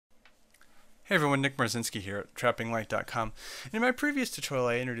Hey everyone, Nick Marzinski here at trappinglight.com. In my previous tutorial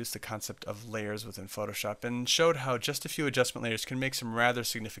I introduced the concept of layers within Photoshop and showed how just a few adjustment layers can make some rather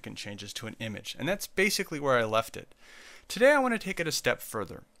significant changes to an image, and that's basically where I left it. Today I want to take it a step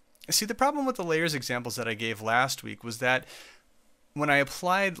further. See, the problem with the layers examples that I gave last week was that when I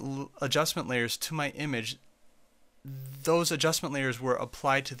applied adjustment layers to my image, those adjustment layers were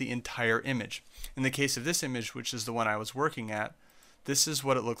applied to the entire image. In the case of this image, which is the one I was working at, this is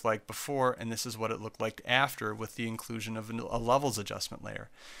what it looked like before, and this is what it looked like after with the inclusion of a levels adjustment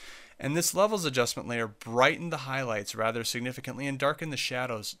layer. And this levels adjustment layer brightened the highlights rather significantly and darkened the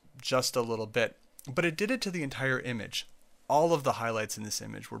shadows just a little bit. But it did it to the entire image. All of the highlights in this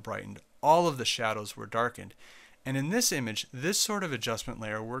image were brightened. All of the shadows were darkened. And in this image, this sort of adjustment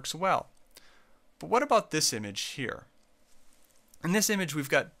layer works well. But what about this image here? In this image, we've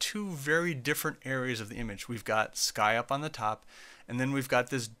got two very different areas of the image. We've got sky up on the top, and then we've got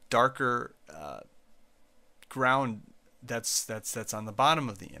this darker ground that's on the bottom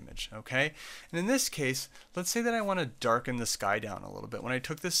of the image. Okay, and in this case, let's say that I want to darken the sky down a little bit. When I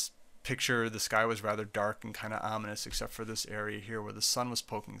took this picture, the sky was rather dark and kind of ominous, except for this area here where the sun was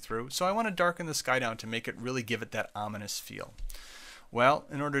poking through. So I want to darken the sky down to make it really give it that ominous feel. Well,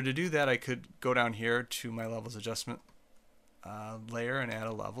 in order to do that, I could go down here to my levels adjustment layer and add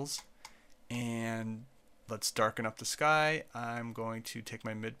a levels, and let's darken up the sky. I'm going to take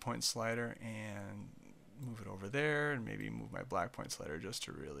my midpoint slider and move it over there, and maybe move my black point slider just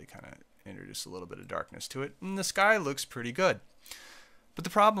to really kind of introduce a little bit of darkness to it, and the sky looks pretty good. But the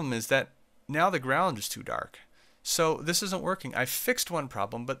problem is that now the ground is too dark, so this isn't working. I fixed one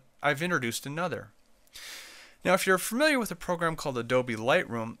problem, but I've introduced another. Now, if you're familiar with a program called Adobe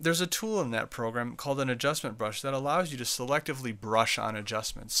Lightroom, there's a tool in that program called an adjustment brush that allows you to selectively brush on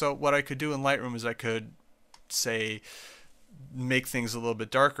adjustments. So what I could do in Lightroom is I could, say, make things a little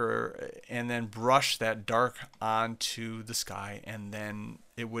bit darker and then brush that dark onto the sky, and then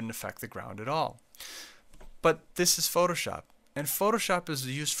it wouldn't affect the ground at all. But this is Photoshop, and Photoshop is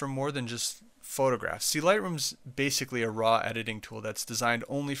used for more than just photographs. See, Lightroom's basically a raw editing tool that's designed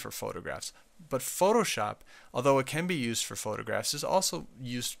only for photographs. But Photoshop, although it can be used for photographs, is also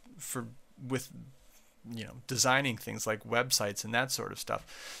used with designing things like websites and that sort of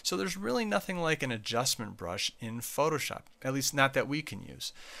stuff. So there's really nothing like an adjustment brush in Photoshop, at least not that we can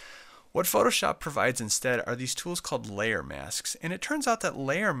use. What Photoshop provides instead are these tools called layer masks, and it turns out that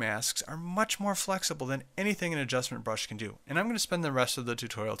layer masks are much more flexible than anything an adjustment brush can do, and I'm going to spend the rest of the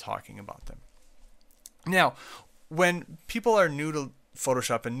tutorial talking about them. Now, when people are new to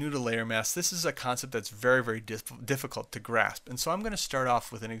Photoshop and new to layer masks, this is a concept that's very difficult to grasp, and so I'm going to start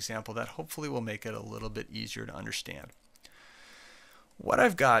off with an example that hopefully will make it a little bit easier to understand. What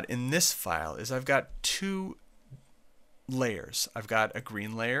I've got in this file is I've got two layers. I've got a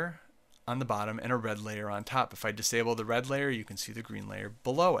green layer on the bottom and a red layer on top. If I disable the red layer, you can see the green layer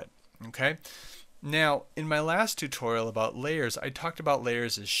below it. Okay? Now, in my last tutorial about layers, I talked about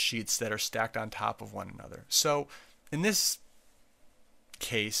layers as sheets that are stacked on top of one another. So in this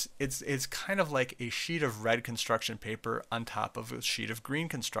case, it's kind of like a sheet of red construction paper on top of a sheet of green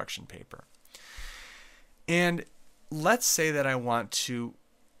construction paper. And let's say that I want to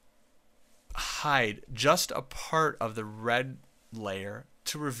hide just a part of the red layer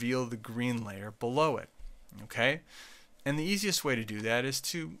to reveal the green layer below it. Okay? And the easiest way to do that is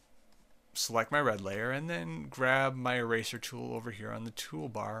to select my red layer and then grab my eraser tool over here on the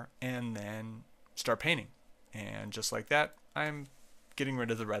toolbar and then start painting. And just like that, I'm getting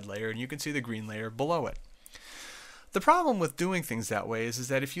rid of the red layer, and you can see the green layer below it. The problem with doing things that way is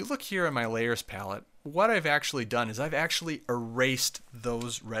that if you look here in my layers palette, what I've actually done is I've actually erased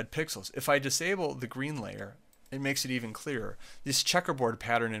those red pixels. If I disable the green layer, it makes it even clearer. This checkerboard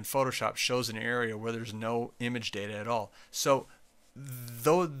pattern in Photoshop shows an area where there's no image data at all. So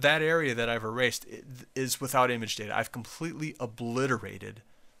though that area that I've erased is without image data, I've completely obliterated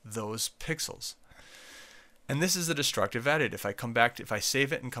those pixels. And this is a destructive edit. If I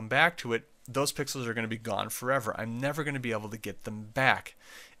save it and come back to it, those pixels are going to be gone forever. I'm never going to be able to get them back.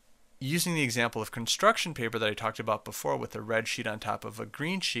 Using the example of construction paper that I talked about before with a red sheet on top of a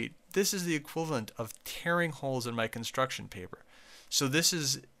green sheet, this is the equivalent of tearing holes in my construction paper. So this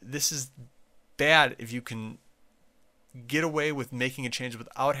is bad if you can get away with making a change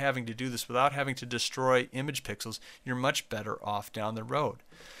without having to do this, without having to destroy image pixels. You're much better off down the road.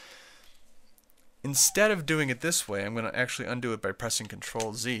 Instead of doing it this way, I'm going to actually undo it by pressing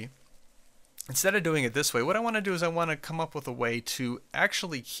Control Z. Instead of doing it this way, what I want to do is I want to come up with a way to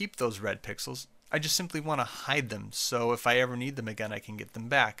actually keep those red pixels. I just simply want to hide them, so if I ever need them again, I can get them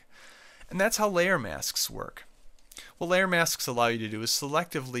back. And that's how layer masks work. What layer masks allow you to do is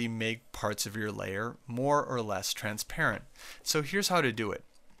selectively make parts of your layer more or less transparent. So here's how to do it.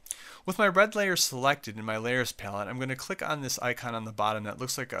 With my red layer selected in my layers palette, I'm going to click on this icon on the bottom that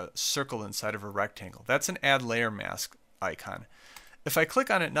looks like a circle inside of a rectangle. That's an add layer mask icon. If I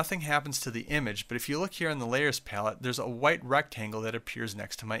click on it, nothing happens to the image, but if you look here in the layers palette, there's a white rectangle that appears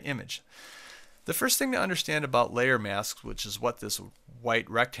next to my image. The first thing to understand about layer masks, which is what this white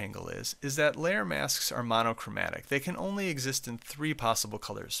rectangle is that layer masks are monochromatic. They can only exist in three possible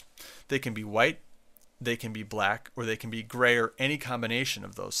colors. They can be white, they can be black, or they can be gray, or any combination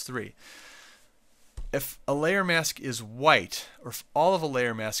of those three. If a layer mask is white, or if all of a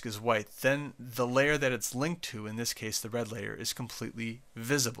layer mask is white, then the layer that it's linked to, in this case the red layer, is completely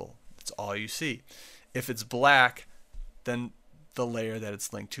visible. That's all you see. If it's black, then the layer that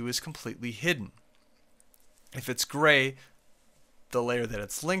it's linked to is completely hidden. If it's gray, the layer that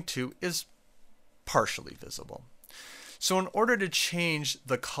it's linked to is partially visible. So in order to change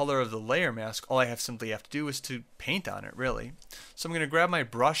the color of the layer mask, all I simply have to do is to paint on it, really. So I'm going to grab my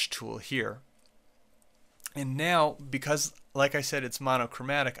brush tool here. And now, because like I said, it's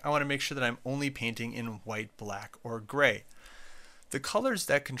monochromatic, I want to make sure that I'm only painting in white, black, or gray. The colors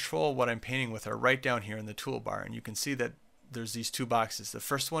that control what I'm painting with are right down here in the toolbar, and you can see that there's these two boxes. The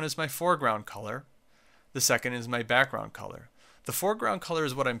first one is my foreground color. The second is my background color. The foreground color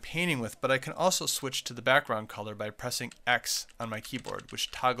is what I'm painting with, but I can also switch to the background color by pressing X on my keyboard,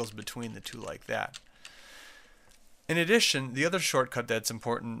 which toggles between the two like that. In addition, the other shortcut that's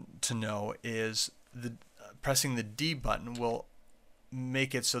important to know is pressing the D button will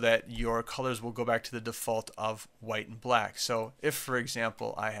make it so that your colors will go back to the default of white and black. So if, for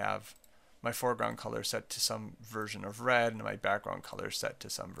example, I have my foreground color set to some version of red and my background color set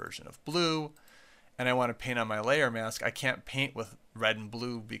to some version of blue, and I want to paint on my layer mask, I can't paint with red and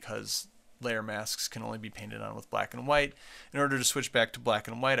blue because layer masks can only be painted on with black and white. In order to switch back to black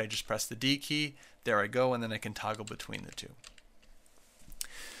and white, I just press the D key, there I go, and then I can toggle between the two.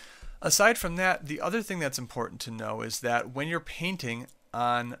 Aside from that, the other thing that's important to know is that when you're painting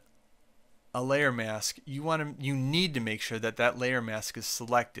on a layer mask, you need to make sure that that layer mask is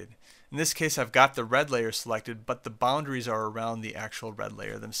selected. In this case, I've got the red layer selected, but the boundaries are around the actual red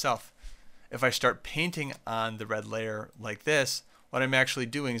layer themselves. If I start painting on the red layer like this, what I'm actually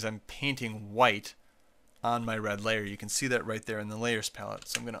doing is I'm painting white on my red layer. You can see that right there in the layers palette.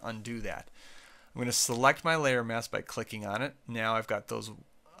 So I'm going to undo that. I'm going to select my layer mask by clicking on it. Now I've got those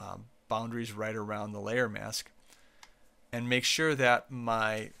boundaries right around the layer mask. And make sure that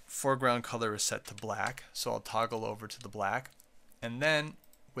my foreground color is set to black. So I'll toggle over to the black. And then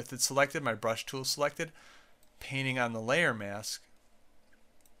with it selected, my brush tool selected, painting on the layer mask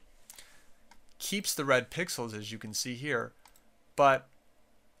keeps the red pixels, as you can see here, but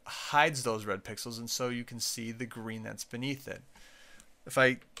hides those red pixels, and so you can see the green that's beneath it. If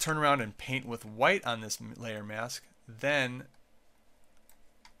I turn around and paint with white on this layer mask, then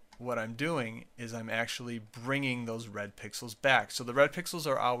what I'm doing is I'm actually bringing those red pixels back. So the red pixels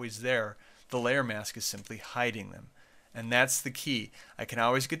are always there. The layer mask is simply hiding them. And that's the key. I can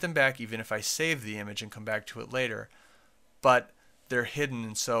always get them back even if I save the image and come back to it later. But they're hidden,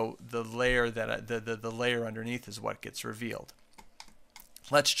 and so the layer that the layer underneath is what gets revealed.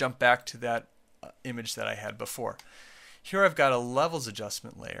 Let's jump back to that image that I had before. Here I've got a levels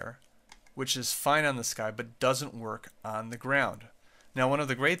adjustment layer, which is fine on the sky but doesn't work on the ground. Now, one of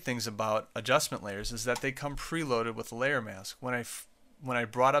the great things about adjustment layers is that they come preloaded with a layer mask. When I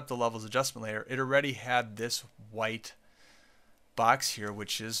brought up the levels adjustment layer, it already had this white box here,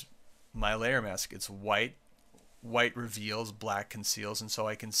 which is my layer mask. It's white. White reveals, black conceals, and so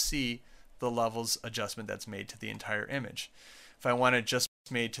I can see the levels adjustment that's made to the entire image. If I want it just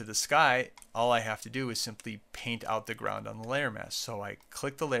made to the sky, all I have to do is simply paint out the ground on the layer mask. So I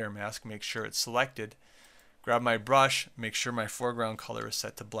click the layer mask, make sure it's selected, grab my brush, make sure my foreground color is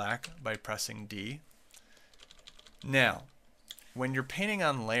set to black by pressing D. Now, when you're painting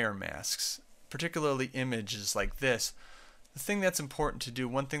on layer masks, particularly images like this, the thing that's important to do,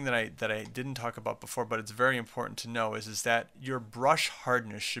 one thing that I didn't talk about before, but it's very important to know, is that your brush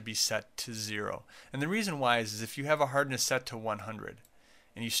hardness should be set to 0. And the reason why is if you have a hardness set to 100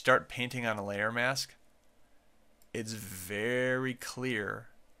 and you start painting on a layer mask, it's very clear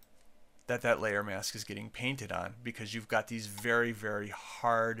that that layer mask is getting painted on because you've got these very, very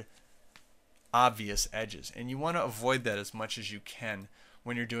hard, obvious edges. And you want to avoid that as much as you can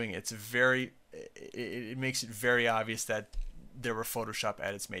when you're doing it. It makes it very obvious that there were Photoshop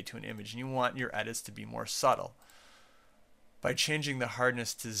edits made to an image, and you want your edits to be more subtle. By changing the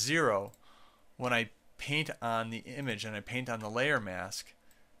hardness to 0, when I paint on the image and I paint on the layer mask,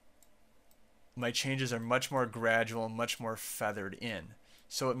 my changes are much more gradual and much more feathered in.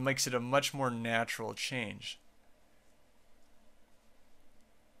 So it makes it a much more natural change.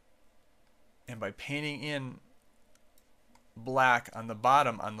 And by painting in black on the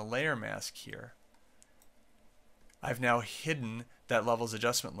bottom on the layer mask here, I've now hidden that levels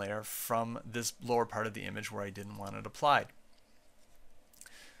adjustment layer from this lower part of the image where I didn't want it applied.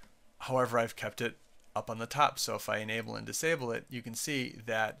 However, I've kept it up on the top, so if I enable and disable it, you can see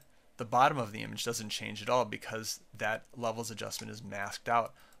that the bottom of the image doesn't change at all because that levels adjustment is masked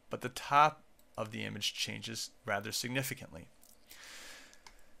out, but the top of the image changes rather significantly.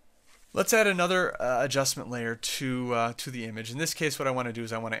 Let's add another adjustment layer to the image. In this case, what I want to do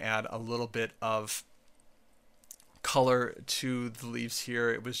is I want to add a little bit of color to the leaves here.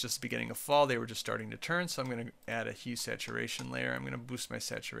 It was just the beginning of fall. They were just starting to turn, so I'm going to add a hue saturation layer. I'm going to boost my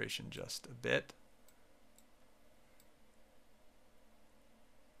saturation just a bit.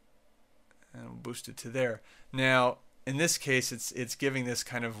 And we'll boost it to there. Now, in this case, it's giving this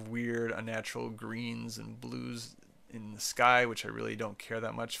kind of weird, unnatural greens and blues in the sky, which I really don't care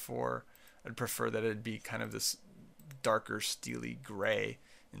that much for. I'd prefer that it'd be kind of this darker, steely gray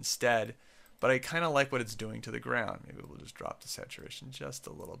instead. But I kind of like what it's doing to the ground. Maybe we'll just drop the saturation just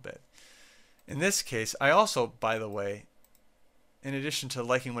a little bit. In this case, I also, by the way, in addition to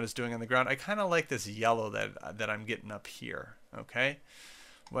liking what it's doing on the ground, I kind of like this yellow that I'm getting up here. Okay?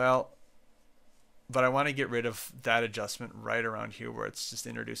 Well, but I want to get rid of that adjustment right around here where it's just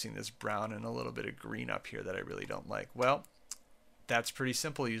introducing this brown and a little bit of green up here that I really don't like. Well, that's pretty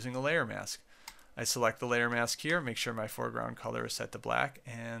simple using a layer mask. I select the layer mask here, make sure my foreground color is set to black,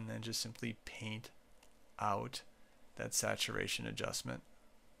 and then just simply paint out that saturation adjustment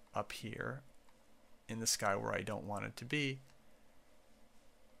up here in the sky where I don't want it to be.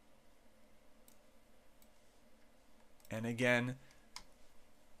 And again,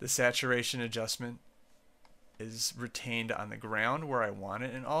 the saturation adjustment is retained on the ground where I want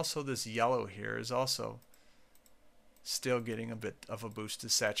it, and also this yellow here is also still getting a bit of a boost to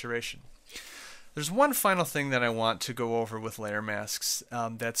saturation. There's one final thing that I want to go over with layer masks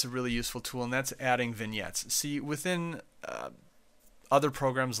that's a really useful tool, and that's adding vignettes. See, within other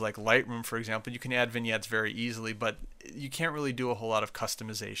programs like Lightroom, for example, you can add vignettes very easily, but you can't really do a whole lot of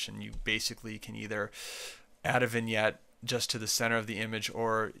customization. You basically can either add a vignette just to the center of the image,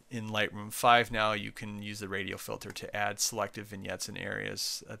 or in Lightroom 5 now you can use the radial filter to add selective vignettes in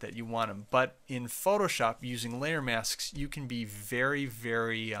areas that you want them. But in Photoshop, using layer masks, you can be very,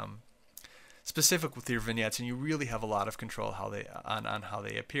 very specific with your vignettes, and you really have a lot of control on how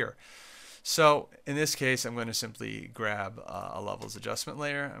they appear. So in this case, I'm going to simply grab a levels adjustment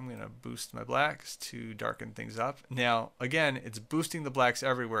layer. I'm going to boost my blacks to darken things up. Now again, it's boosting the blacks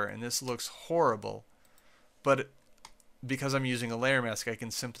everywhere, and this looks horrible, but because I'm using a layer mask, I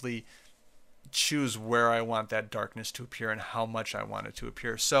can simply choose where I want that darkness to appear and how much I want it to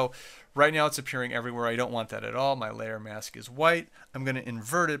appear. So right now it's appearing everywhere. I don't want that at all. My layer mask is white. I'm going to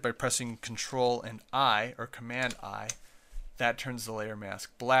invert it by pressing Control and I, or Command I. That turns the layer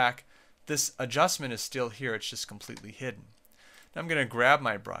mask black. This adjustment is still here. It's just completely hidden. Now I'm going to grab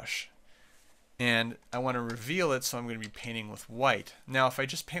my brush, and I want to reveal it, so I'm going to be painting with white. Now if I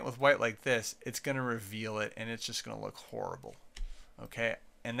just paint with white like this, it's going to reveal it, and it's just going to look horrible. Okay,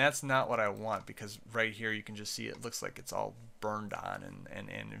 and that's not what I want, because right here you can just see it looks like it's all burned on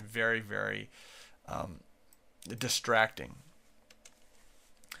and very, very distracting.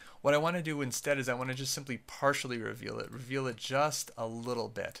 What I want to do instead is I want to just simply partially reveal it just a little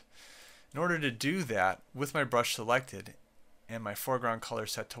bit. In order to do that, with my brush selected and my foreground color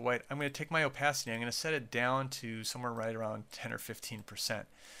set to white, I'm going to take my opacity, I'm going to set it down to somewhere right around 10 or 15%.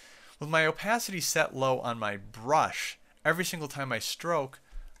 With my opacity set low on my brush, every single time I stroke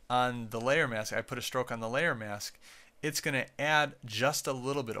on the layer mask, I put a stroke on the layer mask, it's going to add just a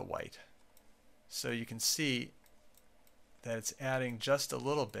little bit of white. So you can see that it's adding just a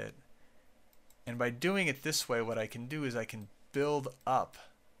little bit. And by doing it this way, what I can do is I can build up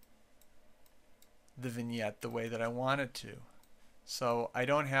the vignette the way that I want it to. So I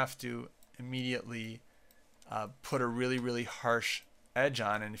don't have to immediately put a really, really harsh edge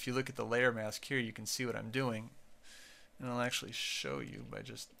on. And if you look at the layer mask here, you can see what I'm doing. And I'll actually show you by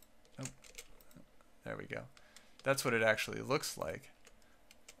just, oh, there we go. That's what it actually looks like.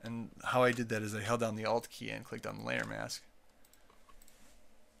 And how I did that is I held down the Alt key and clicked on the layer mask.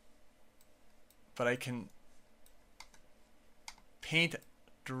 But I can paint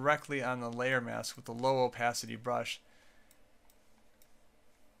directly on the layer mask with the low opacity brush,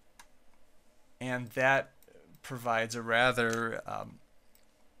 and that provides a rather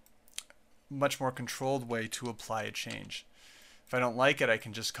much more controlled way to apply a change. If I don't like it, I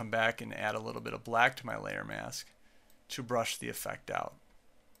can just come back and add a little bit of black to my layer mask to brush the effect out.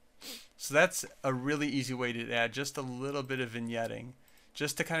 So that's a really easy way to add just a little bit of vignetting,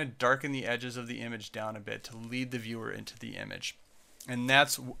 just to kind of darken the edges of the image down a bit to lead the viewer into the image. And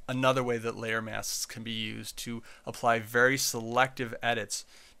that's another way that layer masks can be used to apply very selective edits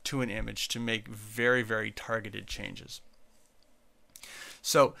to an image to make very, very targeted changes.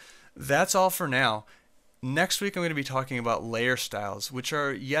 So that's all for now. Next week I'm going to be talking about layer styles, which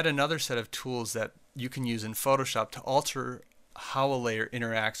are yet another set of tools that you can use in Photoshop to alter how a layer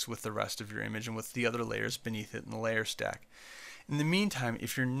interacts with the rest of your image and with the other layers beneath it in the layer stack. In the meantime,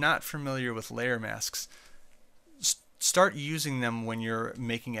 if you're not familiar with layer masks, start using them when you're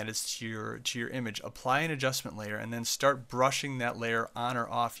making edits to your image. Apply an adjustment layer and then start brushing that layer on or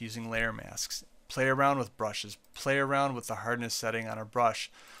off using layer masks. Play around with brushes. Play around with the hardness setting on a brush.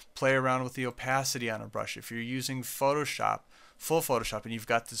 Play around with the opacity on a brush. If you're using Photoshop, full Photoshop, and you've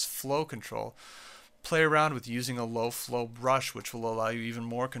got this flow control, play around with using a low flow brush, which will allow you even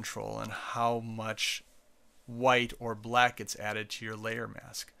more control on how much white or black gets added to your layer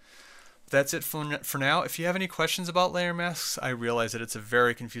mask. That's it for now. If you have any questions about layer masks, I realize that it's a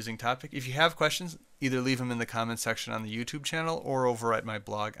very confusing topic. If you have questions, either leave them in the comments section on the YouTube channel or over at my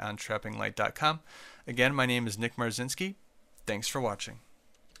blog on trappinglight.com. Again, my name is Nick Marzinski. Thanks for watching.